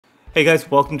Hey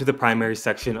guys, welcome to the Primaries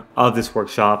section of this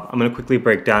workshop. I'm going to quickly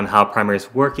break down how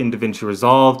primaries work in DaVinci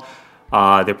Resolve.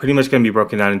 They're pretty much going to be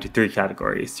broken down into three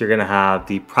categories. You're going to have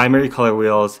the primary color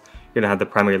wheels, you're going to have the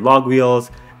primary log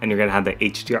wheels, and you're going to have the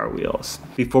HDR wheels.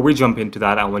 Before we jump into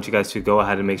that, I want you guys to go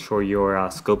ahead and make sure your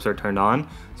scopes are turned on.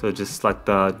 So just select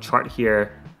the chart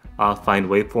here, find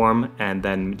waveform, and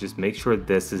then just make sure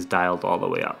this is dialed all the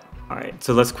way up. Alright,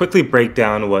 so let's quickly break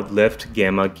down what lift,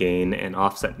 gamma, gain, and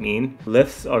offset mean.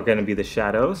 Lifts are going to be the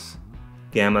shadows,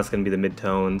 gamma is going to be the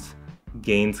midtones,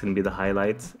 gain is going to be the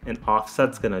highlights, and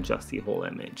offset's going to adjust the whole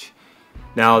image.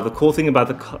 Now, the cool thing about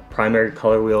the primary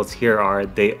color wheels here are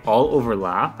they all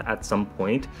overlap at some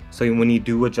point. So when you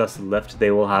do adjust lift,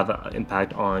 they will have an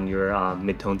impact on your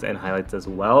midtones and highlights as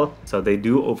well. So they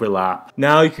do overlap.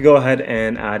 Now you can go ahead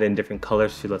and add in different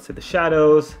colors to, let's say, the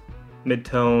shadows,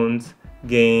 midtones,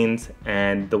 gains,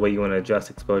 and the way you want to adjust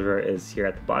exposure is here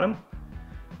at the bottom.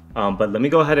 But let me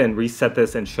go ahead and reset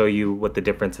this and show you what the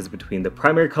difference is between the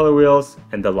primary color wheels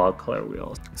and the log color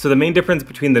wheels. So the main difference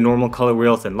between the normal color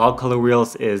wheels and log color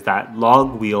wheels is that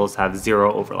log wheels have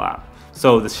zero overlap.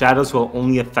 So the shadows will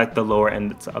only affect the lower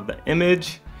ends of the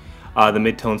image, the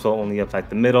midtones will only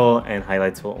affect the middle, and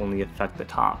highlights will only affect the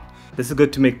top. This is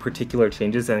good to make particular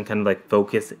changes and kind of like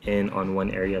focus in on one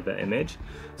area of the image.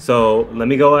 So let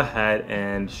me go ahead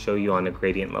and show you on a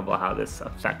gradient level how this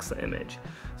affects the image.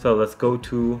 So let's go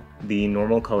to the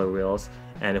normal color wheels,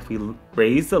 and if we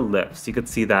raise the lifts, you could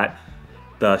see that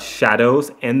the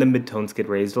shadows and the midtones get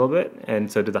raised a little bit,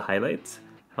 and so do the highlights.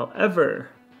 However,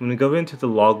 when we go into the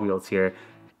log wheels here,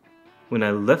 when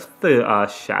I lift the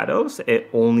shadows, it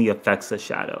only affects the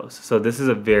shadows. So this is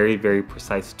a very, very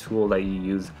precise tool that you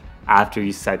use after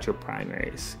you set your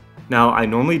primaries. Now, I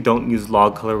normally don't use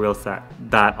log color wheels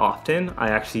that often. I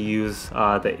actually use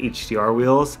the HDR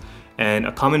wheels, and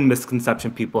a common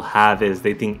misconception people have is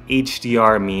they think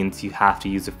HDR means you have to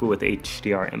use it with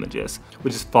HDR images,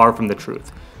 which is far from the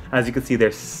truth. As you can see,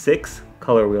 there's 6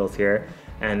 color wheels here,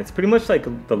 and it's pretty much like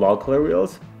the log color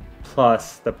wheels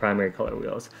plus the primary color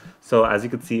wheels. So as you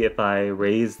can see, if I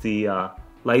raise the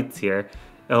lights here,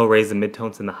 it'll raise the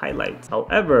midtones and the highlights.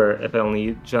 However, if I only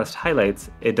adjust highlights,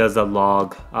 it does a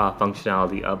log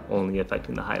functionality of only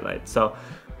affecting the highlights. So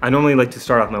I normally like to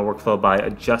start off my workflow by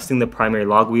adjusting the primary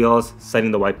log wheels,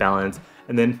 setting the white balance,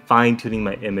 and then fine-tuning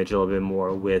my image a little bit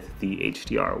more with the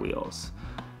HDR wheels.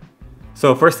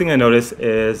 So first thing I notice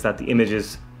is that the image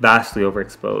is vastly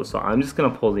overexposed. So I'm just gonna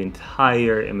pull the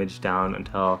entire image down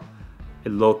until it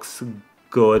looks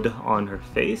good on her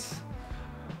face.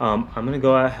 I'm gonna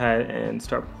go ahead and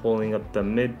start pulling up the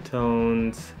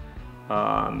midtones,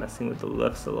 messing with the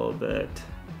lifts a little bit.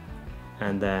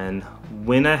 And then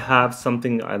when I have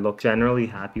something I look generally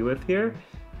happy with here,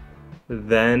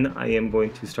 then I am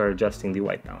going to start adjusting the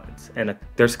white balance. And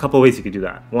there's a couple ways you could do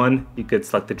that. One, you could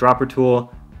select the dropper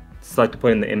tool, select to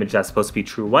put in the image that's supposed to be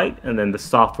true white, and then the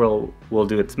software will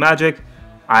do its magic.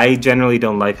 I generally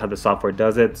don't like how the software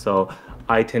does it, so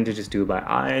I tend to just do it by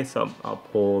eye. So I'll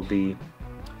pull the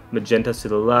magentas to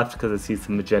the left because I see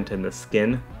some magenta in the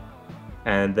skin,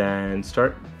 and then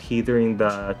start tethering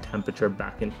the temperature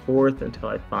back and forth until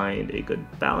I find a good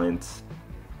balance.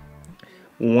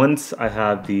 Once I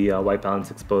have the white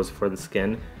balance exposed for the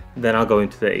skin, then I'll go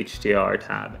into the HDR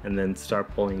tab and then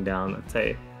start pulling down, let's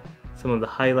say, some of the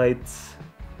highlights,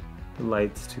 the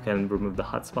lights to kind of remove the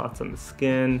hot spots on the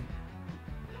skin,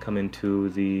 come into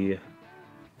the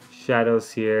shadows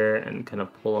here and kind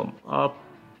of pull them up,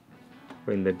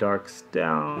 bring the darks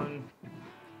down,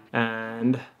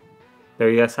 and there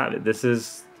you guys have it. This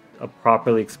is a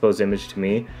properly exposed image to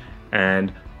me,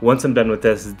 and once I'm done with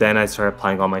this, then I start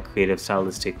applying all my creative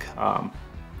stylistic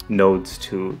nodes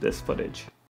to this footage.